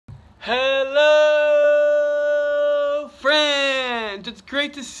Hello, friends! It's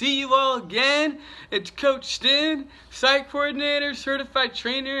great to see you all again. It's Coach Stin, site coordinator, certified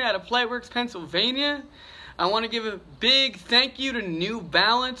trainer out of Playworks, Pennsylvania. I want to give a big thank you to New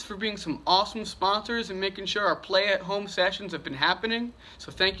Balance for being some awesome sponsors and making sure our play-at-home sessions have been happening.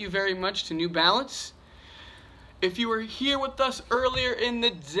 So thank you very much to New Balance. If you were here with us earlier in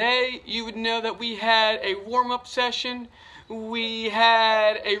the day, you would know that we had a warm-up session. We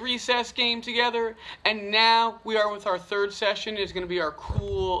had a recess game together, and now we are with our third session. It's going to be our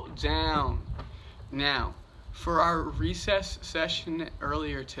cool down. Now, for our recess session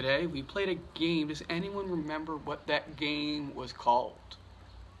earlier today, we played a game. Does anyone remember what that game was called?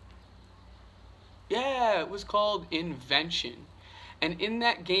 Yeah, it was called Invention. And in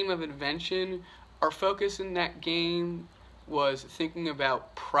that game of Invention, our focus in that game was thinking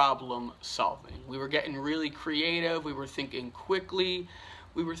about problem solving. We were getting really creative, we were thinking quickly,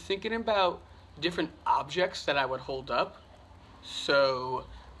 we were thinking about different objects that I would hold up. So,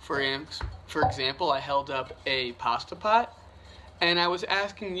 for example, I held up a pasta pot, and I was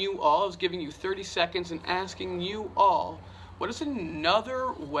asking you all, I was giving you 30 seconds and asking you all, what is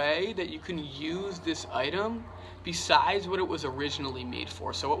another way that you can use this item besides what it was originally made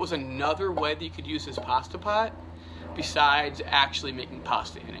for? So what was another way that you could use this pasta pot besides actually making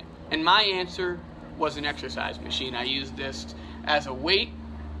pasta in it? And my answer was an exercise machine. I used this as a weight,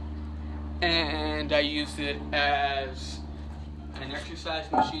 and I used it as an exercise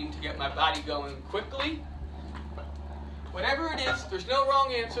machine to get my body going quickly. Whatever it is, there's no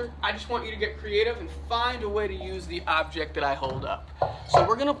wrong answer. I just want you to get creative and find a way to use the object that I hold up. So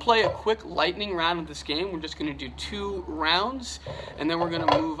we're gonna play a quick lightning round of this game. We're just gonna do 2 rounds, and then we're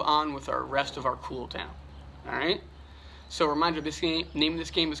gonna move on with our rest of our cool down. All right? So reminder, this name of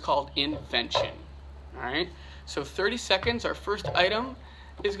this game is called Invention. All right. So 30 seconds. Our first item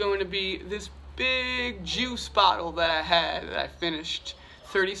is going to be this big juice bottle that I had that I finished.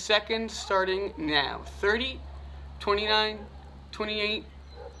 30 seconds starting now. 30, 29, 28,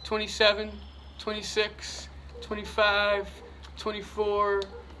 27, 26, 25, 24,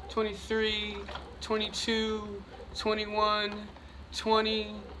 23, 22, 21,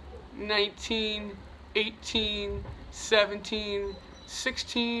 20, 19, 18, 17,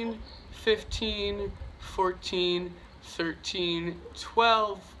 16, 15, 14, 13,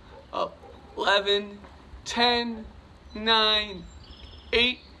 12, 11, 10, 9,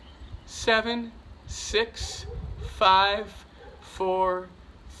 8, 7, 6, 5, 4,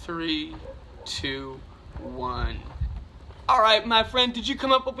 3, 2, 1. All right, my friend, did you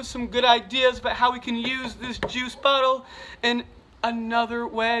come up with some good ideas about how we can use this juice bottle in another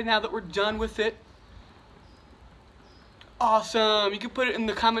way now that we're done with it? Awesome. You can put it in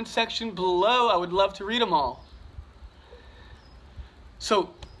the comment section below. I would love to read them all.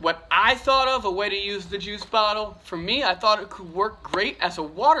 So what I thought of, a way to use the juice bottle, for me, I thought it could work great as a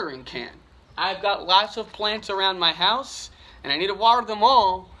watering can. I've got lots of plants around my house, and I need to water them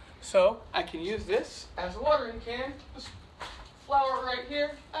all, so I can use this as a watering can. This flower right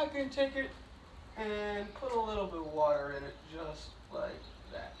here, I can take it and put a little bit of water in it, just like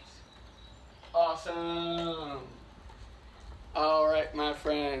that. Awesome. All right, my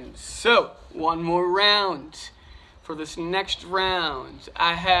friends. So, one more round. For this next round,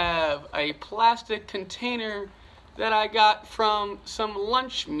 I have a plastic container that I got from some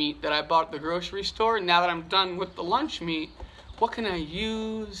lunch meat that I bought at the grocery store. And now that I'm done with the lunch meat, what can I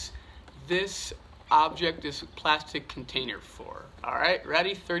use this object, this plastic container for? All right,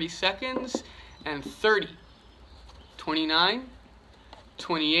 ready? 30 seconds. And 30, 29,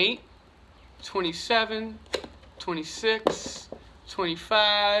 28, 27, 26,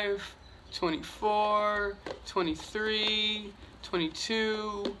 25, 24, 23,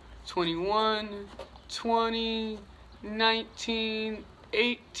 22, 21, 20, 19,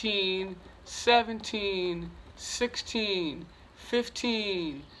 18, 17, 16,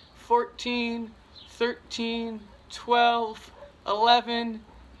 15, 14, 13, 12, 11,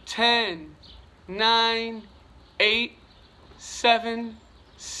 10, 9, 8, 7,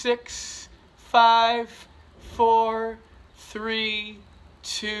 6, 5, 4, 3,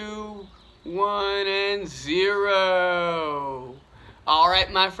 2, 1, and 0. All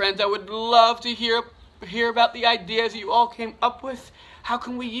right, my friends, I would love to hear about the ideas you all came up with. How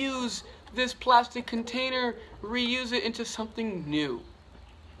can we use this plastic container, reuse it into something new?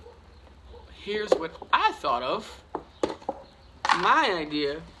 Here's what I thought of. My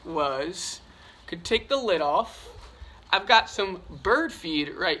idea was, could take the lid off. I've got some bird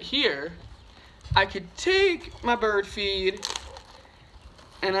feed right here. I could take my bird feed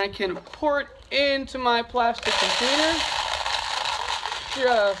and I can pour it into my plastic container.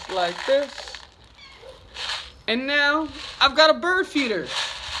 just like this. And now I've got a bird feeder.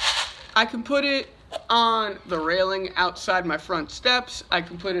 I can put it on the railing outside my front steps. I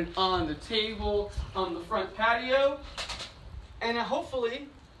can put it on the table on the front patio. And hopefully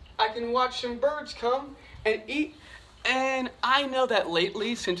I can watch some birds come and eat. And I know that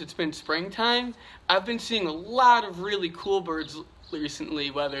lately, since it's been springtime, I've been seeing a lot of really cool birds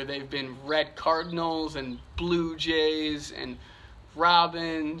recently, whether they've been red cardinals and blue jays and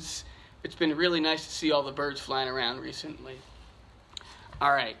robins. It's been really nice to see all the birds flying around recently.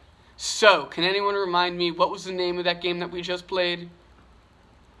 All right, so can anyone remind me, what was the name of that game that we just played?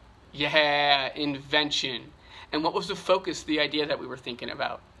 Yeah, Invention. And what was the focus, the idea that we were thinking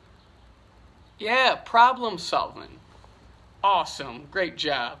about? Yeah, problem solving. Awesome, great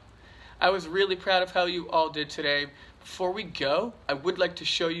job. I was really proud of how you all did today. Before we go, I would like to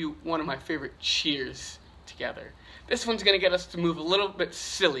show you one of my favorite cheers together. This one's gonna get us to move a little bit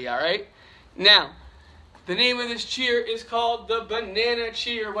silly, all right? Now, the name of this cheer is called the banana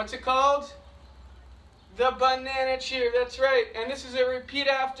cheer. What's it called? The banana cheer, that's right. And this is a repeat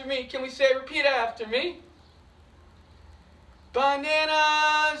after me. Can we say repeat after me?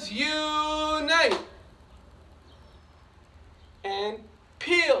 Bananas unite. And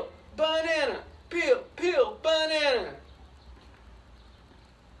peel, banana, peel, peel, banana.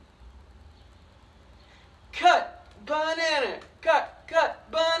 Cut, banana, cut,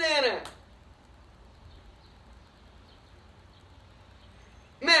 cut, banana.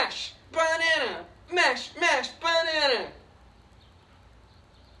 Mash, banana, mash, mash, banana.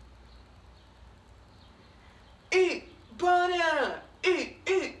 Eat, banana,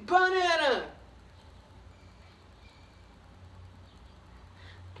 eat, banana.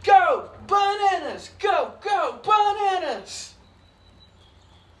 Go, bananas, go, go, bananas.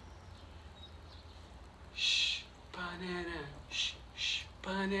 Shh, banana, shh, shh,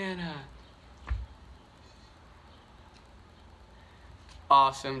 banana.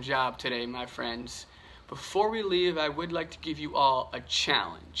 Awesome job today, my friends. Before we leave, I would like to give you all a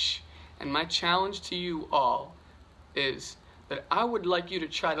challenge. And my challenge to you all is that I would like you to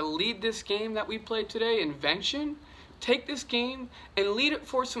try to lead this game that we played today, Invention. Take this game and lead it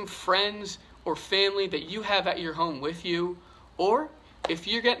for some friends or family that you have at your home with you. Or if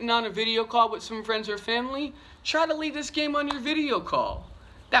you're getting on a video call with some friends or family, try to lead this game on your video call.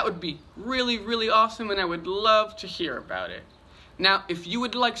 That would be really, really awesome, and I would love to hear about it. Now, if you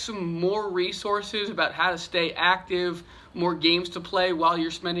would like some more resources about how to stay active, more games to play while you're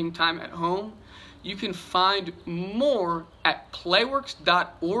spending time at home, you can find more at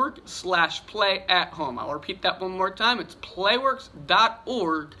playworks.org/play-at-home. I'll repeat that one more time. It's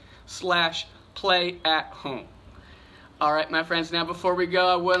playworks.org/play-at-home. All right, my friends, now before we go,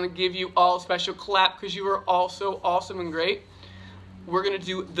 I want to give you all a special clap because you are all so awesome and great. We're going to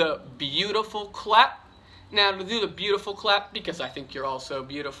do the beautiful clap. Now, to do the beautiful clap, because I think you're all so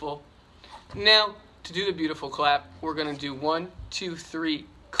beautiful. Now, to do the beautiful clap, we're going to do 1, 2, 3,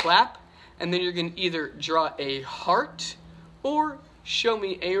 clap. And then you're going to either draw a heart or show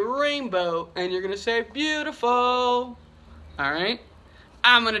me a rainbow. And you're going to say, beautiful. All right?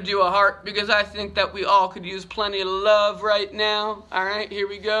 I'm going to do a heart because I think that we all could use plenty of love right now. All right, here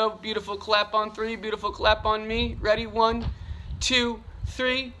we go. Beautiful clap on 3. Beautiful clap on me. Ready? 1, 2,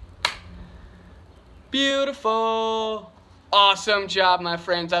 3. Beautiful. Awesome job, my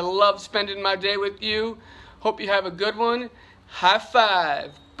friends. I love spending my day with you. Hope you have a good one. High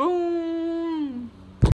five. Boom.